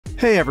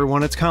Hey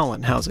everyone, it's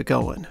Colin. How's it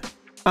going?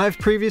 I've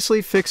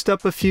previously fixed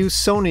up a few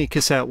Sony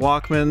cassette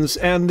Walkmans,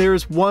 and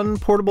there's one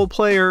portable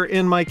player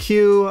in my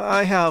queue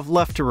I have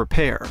left to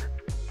repair.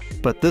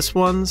 But this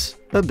one's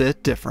a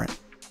bit different.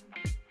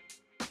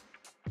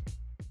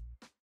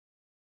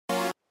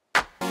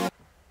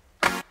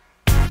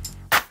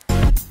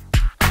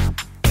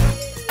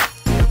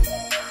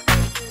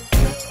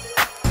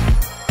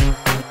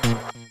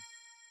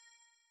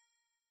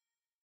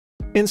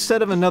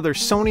 Instead of another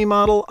Sony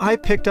model, I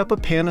picked up a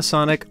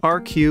Panasonic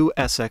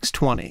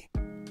RQ-SX20.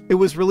 It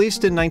was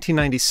released in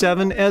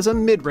 1997 as a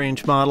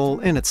mid-range model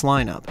in its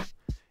lineup.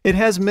 It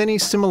has many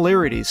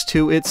similarities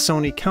to its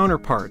Sony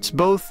counterparts,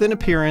 both in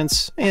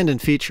appearance and in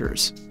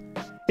features.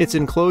 Its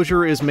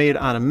enclosure is made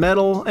out of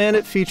metal, and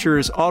it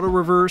features auto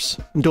reverse,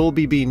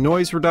 Dolby B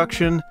noise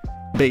reduction,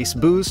 bass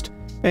boost,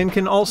 and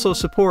can also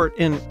support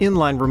an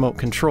inline remote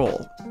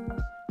control.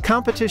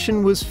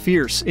 Competition was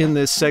fierce in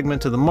this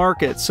segment of the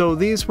market, so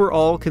these were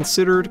all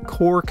considered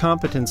core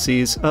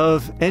competencies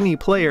of any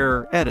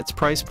player at its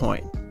price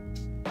point.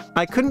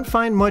 I couldn't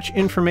find much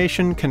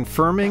information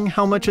confirming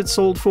how much it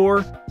sold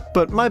for,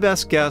 but my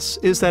best guess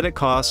is that it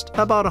cost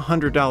about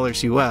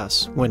 $100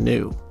 US when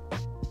new.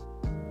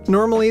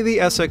 Normally the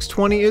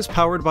SX20 is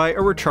powered by a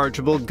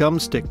rechargeable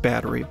gumstick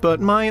battery,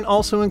 but mine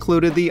also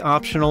included the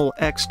optional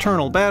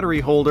external battery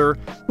holder,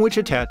 which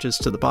attaches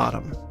to the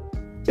bottom.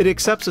 It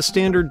accepts a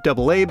standard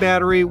AA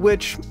battery,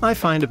 which I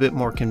find a bit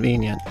more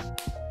convenient.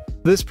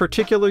 This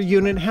particular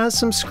unit has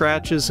some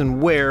scratches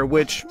and wear,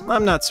 which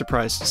I'm not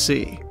surprised to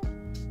see.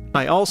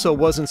 I also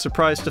wasn't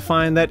surprised to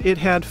find that it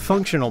had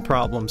functional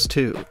problems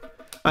too.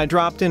 I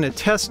dropped in a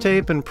test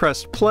tape and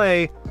pressed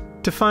play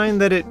to find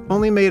that it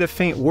only made a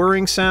faint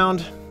whirring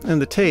sound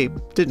and the tape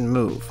didn't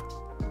move.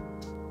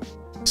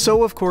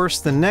 So of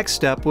course the next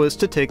step was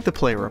to take the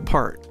player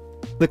apart.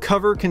 The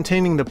cover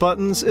containing the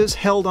buttons is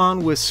held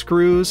on with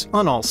screws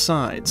on all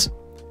sides.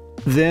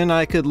 Then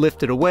I could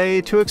lift it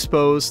away to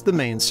expose the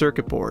main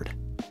circuit board.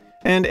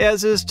 And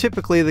as is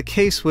typically the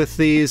case with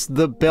these,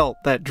 the belt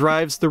that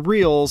drives the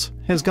reels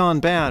has gone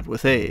bad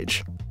with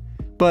age.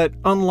 But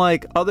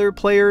unlike other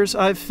players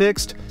I've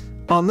fixed,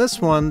 on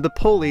this one the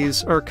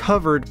pulleys are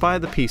covered by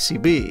the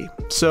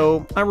PCB,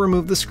 so I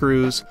removed the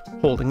screws,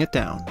 holding it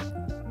down.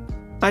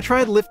 I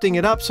tried lifting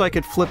it up so I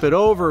could flip it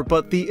over,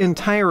 but the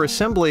entire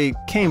assembly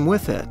came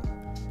with it.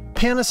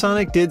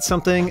 Panasonic did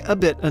something a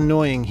bit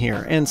annoying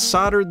here and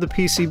soldered the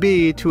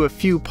PCB to a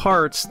few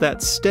parts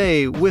that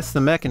stay with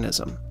the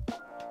mechanism.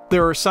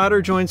 There are solder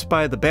joints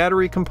by the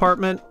battery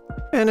compartment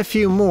and a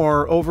few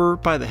more over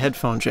by the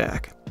headphone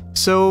jack,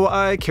 so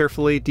I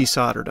carefully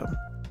desoldered them.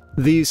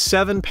 These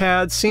 7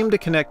 pads seem to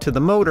connect to the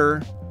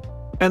motor,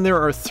 and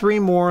there are 3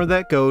 more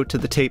that go to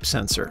the tape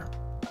sensor.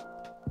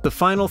 The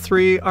final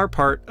 3 are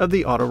part of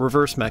the auto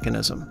reverse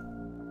mechanism.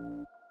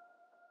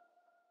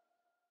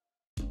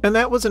 And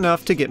that was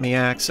enough to get me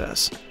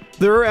access.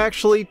 There are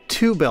actually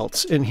 2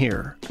 belts in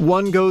here.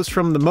 One goes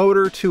from the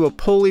motor to a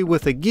pulley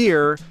with a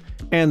gear,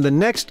 and the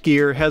next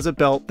gear has a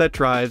belt that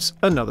drives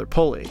another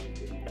pulley.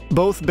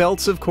 Both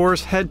belts, of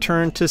course, had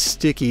turned to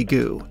sticky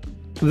goo.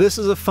 This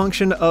is a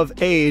function of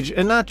age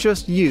and not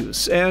just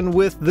use, and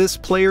with this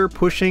player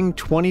pushing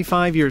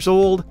 25 years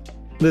old,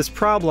 this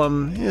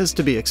problem is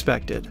to be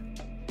expected.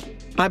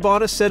 I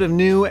bought a set of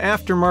new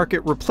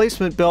aftermarket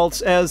replacement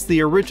belts as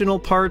the original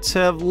parts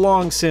have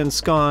long since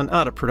gone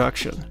out of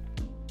production.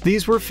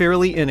 These were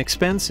fairly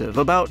inexpensive,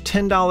 about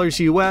 $10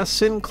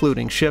 US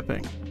including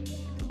shipping.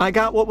 I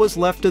got what was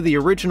left of the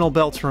original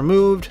belts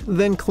removed,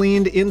 then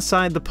cleaned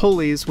inside the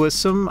pulleys with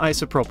some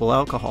isopropyl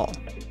alcohol.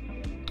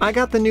 I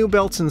got the new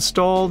belts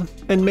installed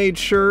and made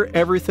sure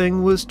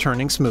everything was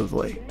turning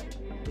smoothly.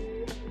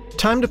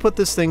 Time to put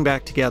this thing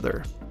back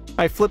together.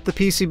 I flipped the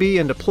PCB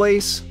into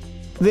place,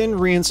 then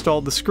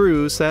reinstalled the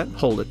screws that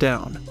hold it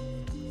down.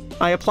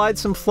 I applied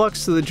some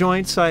flux to the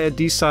joints I had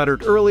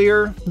desoldered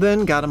earlier,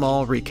 then got them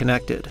all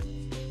reconnected.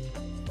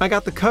 I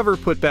got the cover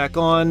put back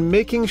on,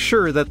 making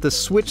sure that the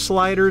switch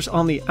sliders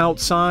on the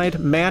outside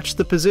match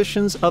the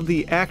positions of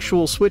the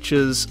actual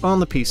switches on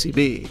the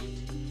PCB.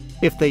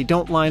 If they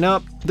don't line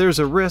up, there's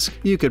a risk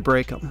you could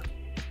break them.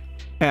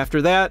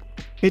 After that,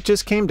 it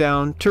just came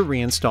down to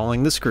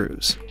reinstalling the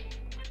screws.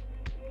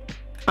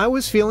 I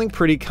was feeling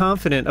pretty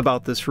confident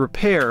about this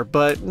repair,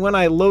 but when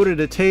I loaded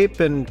a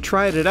tape and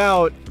tried it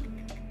out,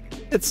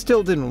 it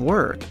still didn't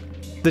work.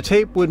 The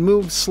tape would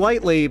move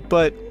slightly,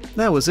 but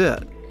that was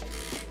it.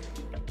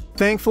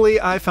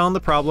 Thankfully, I found the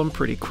problem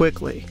pretty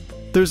quickly.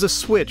 There's a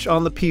switch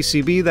on the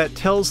PCB that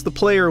tells the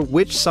player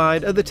which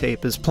side of the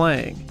tape is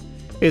playing.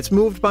 It's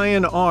moved by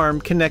an arm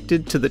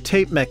connected to the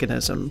tape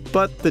mechanism,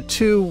 but the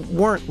two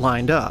weren't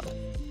lined up.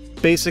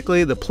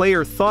 Basically, the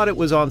player thought it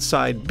was on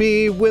side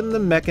B when the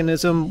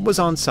mechanism was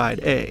on side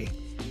A.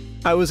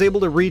 I was able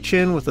to reach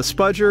in with a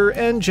spudger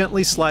and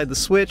gently slide the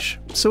switch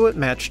so it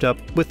matched up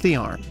with the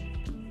arm.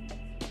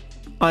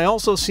 I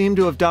also seem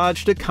to have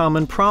dodged a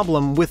common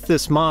problem with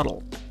this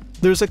model.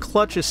 There's a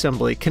clutch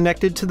assembly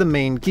connected to the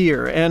main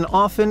gear, and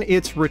often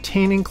its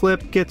retaining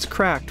clip gets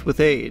cracked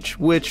with age,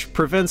 which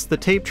prevents the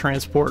tape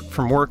transport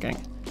from working.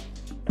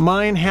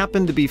 Mine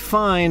happened to be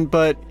fine,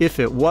 but if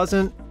it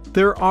wasn't,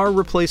 there are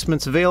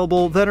replacements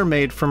available that are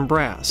made from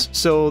brass,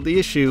 so the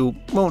issue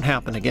won't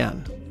happen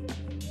again.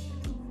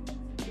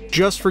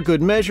 Just for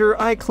good measure,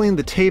 I cleaned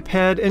the tape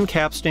head and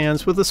cap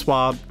stands with a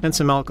swab and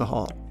some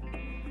alcohol.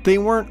 They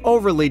weren't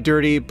overly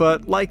dirty,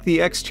 but like the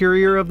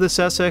exterior of this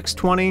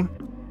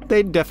SX20,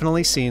 they'd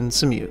definitely seen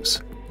some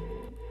use.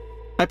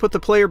 I put the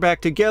player back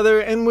together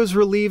and was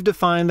relieved to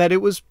find that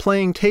it was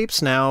playing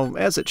tapes now,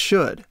 as it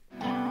should.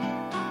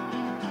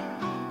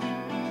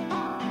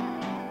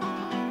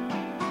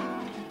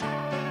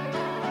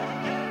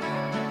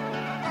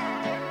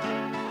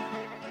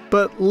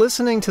 But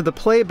listening to the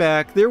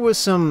playback, there was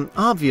some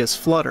obvious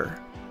flutter.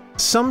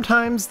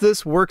 Sometimes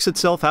this works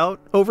itself out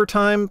over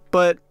time,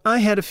 but I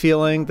had a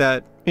feeling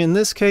that, in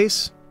this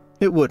case,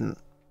 it wouldn't.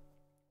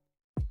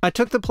 I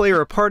took the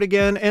player apart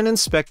again and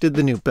inspected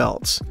the new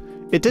belts.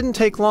 It didn't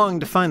take long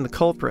to find the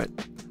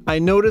culprit. I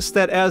noticed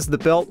that as the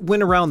belt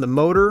went around the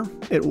motor,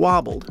 it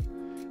wobbled.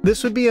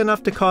 This would be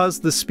enough to cause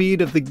the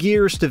speed of the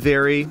gears to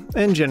vary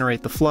and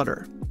generate the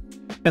flutter.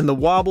 And the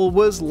wobble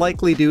was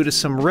likely due to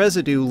some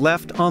residue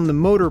left on the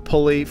motor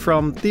pulley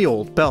from the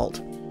old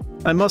belt.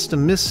 I must have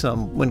missed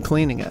some when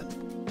cleaning it.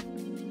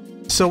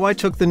 So I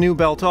took the new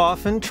belt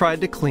off and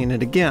tried to clean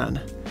it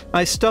again.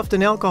 I stuffed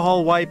an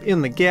alcohol wipe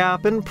in the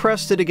gap and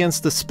pressed it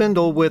against the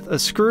spindle with a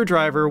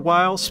screwdriver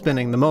while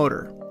spinning the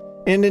motor.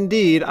 And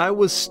indeed, I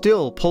was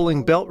still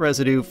pulling belt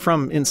residue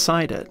from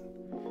inside it.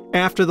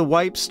 After the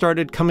wipe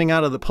started coming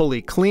out of the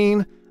pulley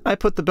clean, I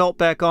put the belt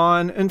back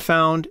on and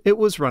found it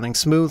was running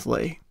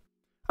smoothly.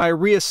 I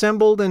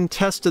reassembled and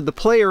tested the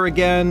player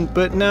again,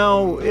 but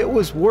now it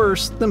was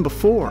worse than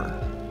before.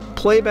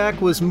 Playback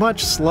was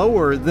much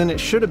slower than it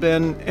should have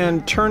been,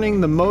 and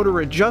turning the motor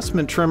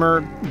adjustment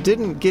trimmer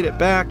didn't get it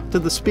back to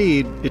the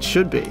speed it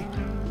should be.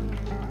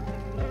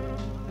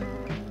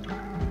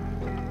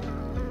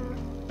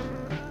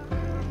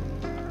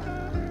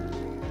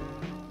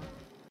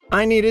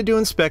 I needed to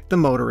inspect the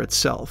motor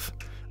itself.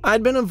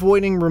 I'd been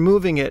avoiding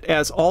removing it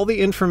as all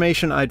the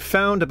information I'd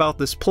found about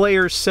this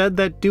player said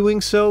that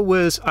doing so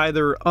was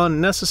either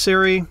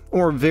unnecessary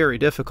or very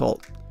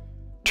difficult.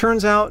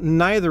 Turns out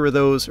neither of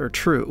those are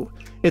true.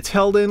 It's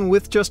held in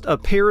with just a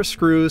pair of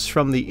screws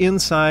from the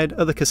inside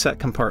of the cassette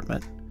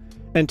compartment.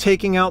 And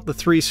taking out the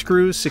 3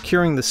 screws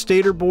securing the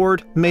stator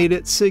board made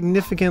it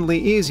significantly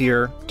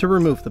easier to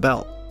remove the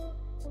belt.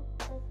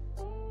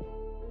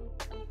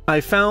 I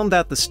found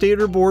that the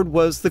stator board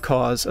was the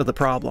cause of the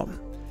problem.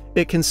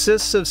 It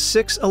consists of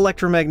 6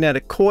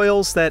 electromagnetic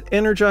coils that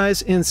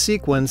energize in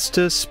sequence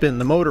to spin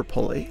the motor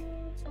pulley.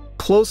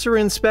 Closer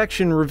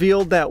inspection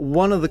revealed that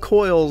one of the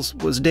coils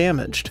was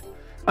damaged.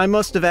 I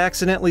must have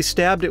accidentally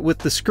stabbed it with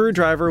the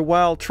screwdriver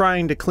while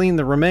trying to clean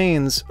the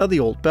remains of the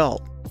old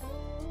belt.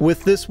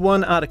 With this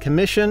one out of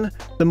commission,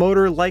 the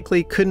motor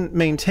likely couldn't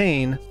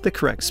maintain the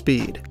correct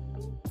speed.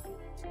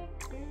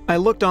 I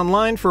looked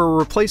online for a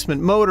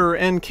replacement motor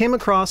and came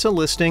across a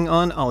listing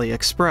on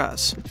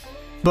AliExpress.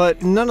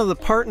 But none of the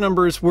part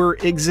numbers were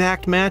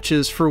exact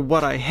matches for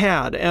what I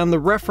had, and the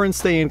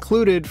reference they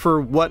included for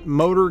what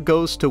motor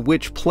goes to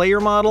which player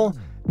model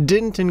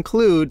didn't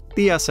include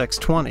the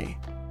SX20.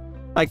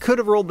 I could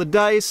have rolled the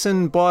dice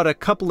and bought a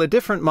couple of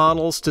different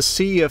models to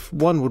see if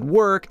one would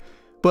work,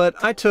 but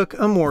I took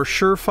a more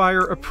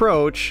surefire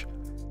approach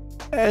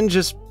and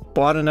just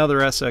bought another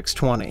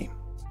SX20.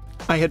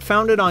 I had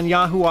found it on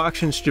Yahoo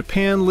Auctions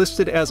Japan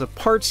listed as a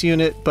parts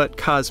unit, but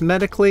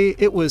cosmetically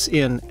it was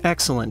in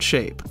excellent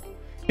shape.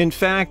 In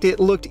fact, it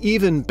looked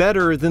even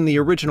better than the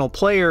original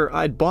player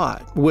I'd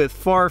bought, with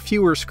far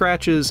fewer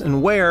scratches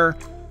and wear,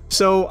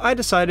 so I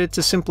decided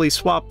to simply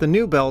swap the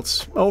new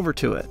belts over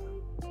to it.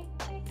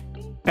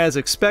 As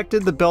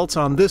expected, the belts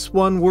on this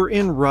one were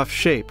in rough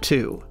shape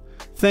too.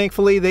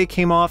 Thankfully, they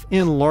came off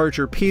in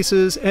larger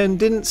pieces and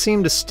didn't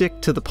seem to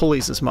stick to the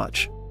pulleys as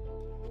much.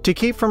 To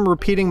keep from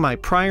repeating my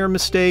prior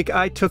mistake,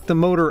 I took the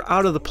motor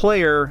out of the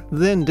player,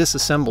 then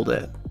disassembled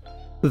it.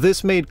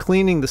 This made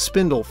cleaning the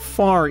spindle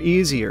far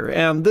easier,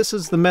 and this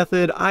is the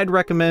method I'd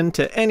recommend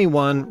to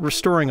anyone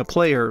restoring a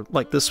player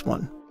like this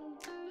one.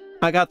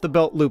 I got the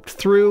belt looped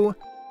through,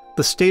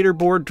 the stator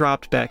board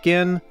dropped back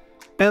in,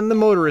 and the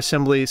motor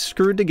assembly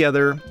screwed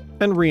together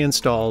and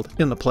reinstalled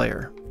in the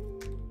player.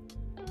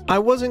 I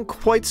wasn't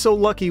quite so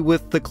lucky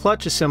with the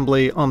clutch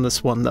assembly on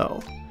this one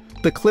though.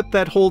 The clip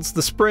that holds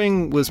the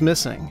spring was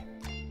missing.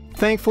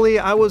 Thankfully,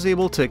 I was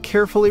able to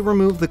carefully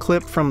remove the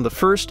clip from the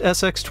first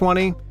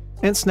SX20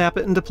 and snap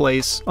it into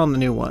place on the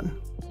new one.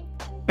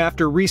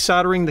 After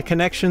resoldering the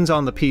connections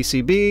on the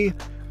PCB,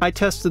 I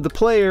tested the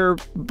player,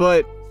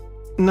 but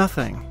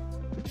nothing.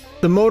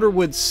 The motor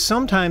would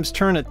sometimes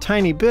turn a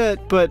tiny bit,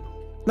 but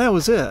that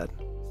was it.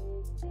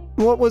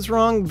 What was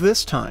wrong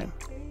this time?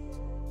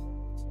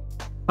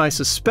 I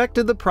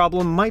suspected the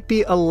problem might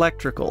be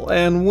electrical,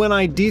 and when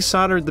I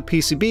desoldered the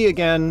PCB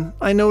again,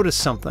 I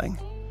noticed something.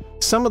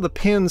 Some of the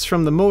pins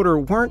from the motor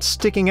weren't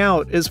sticking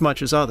out as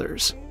much as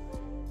others.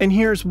 And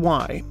here's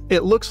why.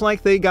 It looks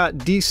like they got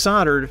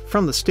desoldered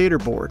from the stator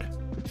board.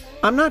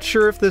 I'm not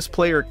sure if this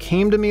player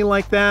came to me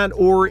like that,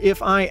 or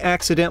if I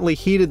accidentally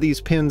heated these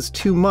pins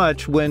too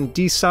much when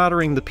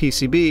desoldering the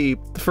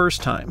PCB the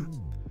first time.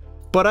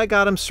 But I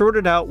got them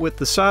sorted out with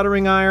the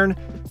soldering iron,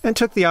 and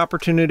took the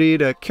opportunity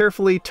to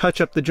carefully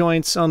touch up the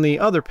joints on the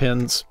other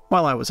pins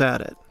while I was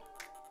at it.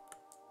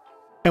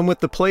 And with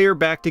the player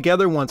back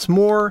together once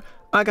more,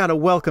 I got a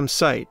welcome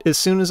sight as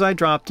soon as I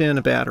dropped in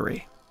a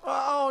battery.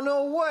 Oh,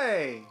 no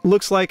way!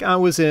 Looks like I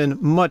was in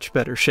much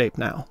better shape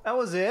now. That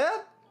was it?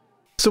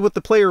 So with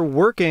the player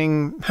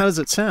working, how does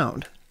it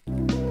sound?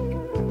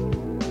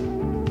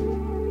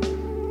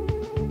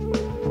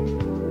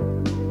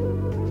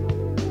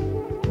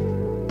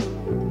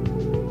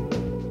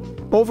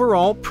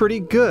 Overall, pretty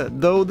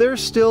good, though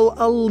there's still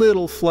a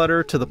little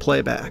flutter to the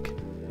playback.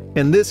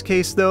 In this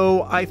case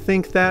though, I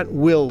think that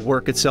will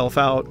work itself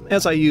out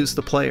as I use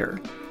the player.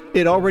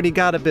 It already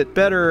got a bit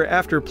better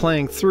after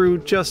playing through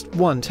just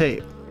one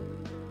tape.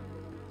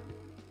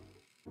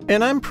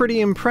 And I'm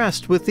pretty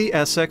impressed with the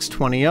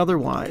SX20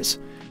 otherwise.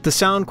 The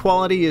sound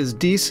quality is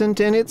decent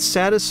and it's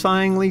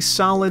satisfyingly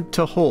solid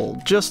to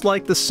hold, just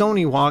like the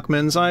Sony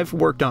Walkmans I've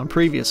worked on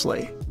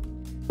previously.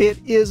 It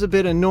is a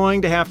bit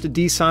annoying to have to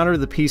desolder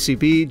the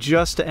PCB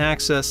just to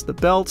access the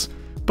belts,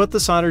 but the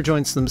solder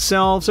joints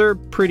themselves are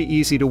pretty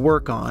easy to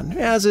work on,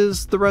 as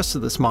is the rest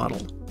of this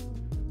model.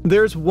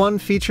 There's one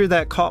feature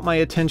that caught my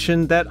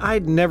attention that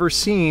I'd never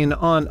seen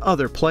on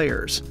other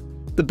players.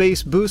 The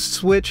bass boost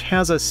switch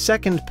has a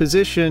second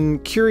position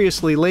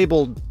curiously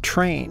labeled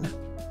Train.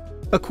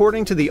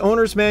 According to the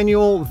owner's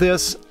manual,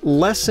 this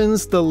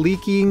lessens the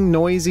leaking,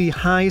 noisy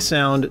high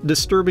sound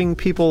disturbing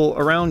people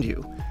around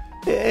you.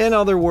 In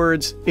other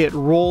words, it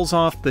rolls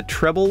off the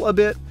treble a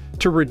bit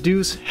to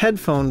reduce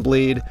headphone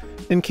bleed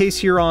in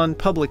case you're on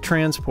public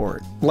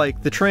transport,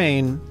 like the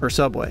train or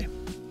subway.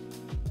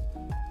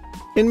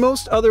 In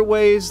most other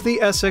ways, the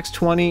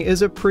SX20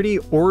 is a pretty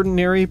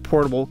ordinary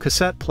portable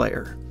cassette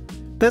player.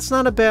 That's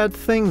not a bad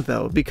thing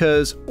though,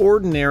 because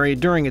ordinary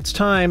during its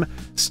time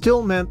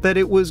still meant that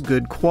it was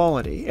good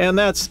quality, and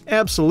that's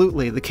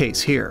absolutely the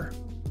case here.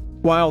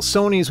 While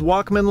Sony's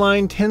Walkman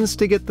line tends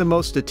to get the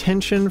most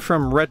attention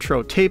from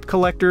retro tape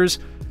collectors,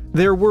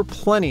 there were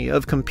plenty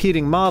of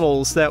competing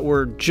models that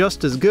were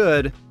just as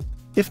good,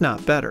 if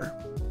not better.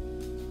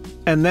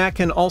 And that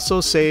can also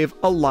save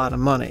a lot of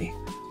money.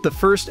 The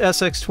first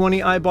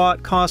SX20 I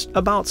bought cost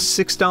about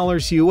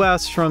 $6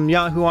 US from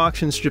Yahoo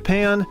Auctions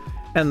Japan,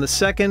 and the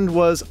second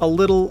was a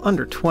little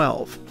under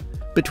 $12.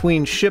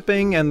 Between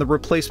shipping and the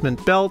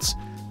replacement belts,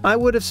 I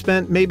would have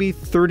spent maybe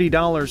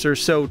 $30 or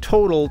so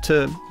total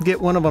to get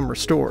one of them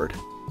restored.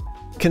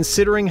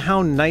 Considering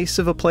how nice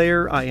of a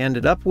player I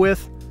ended up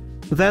with,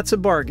 that's a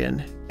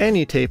bargain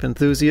any tape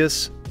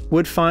enthusiast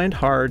would find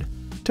hard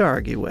to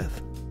argue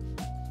with.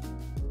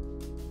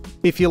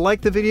 If you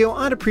liked the video,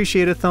 I'd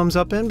appreciate a thumbs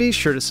up and be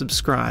sure to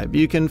subscribe.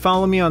 You can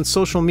follow me on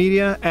social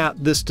media at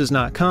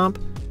thisdoesnotcomp,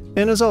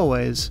 and as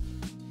always,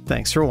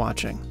 thanks for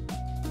watching.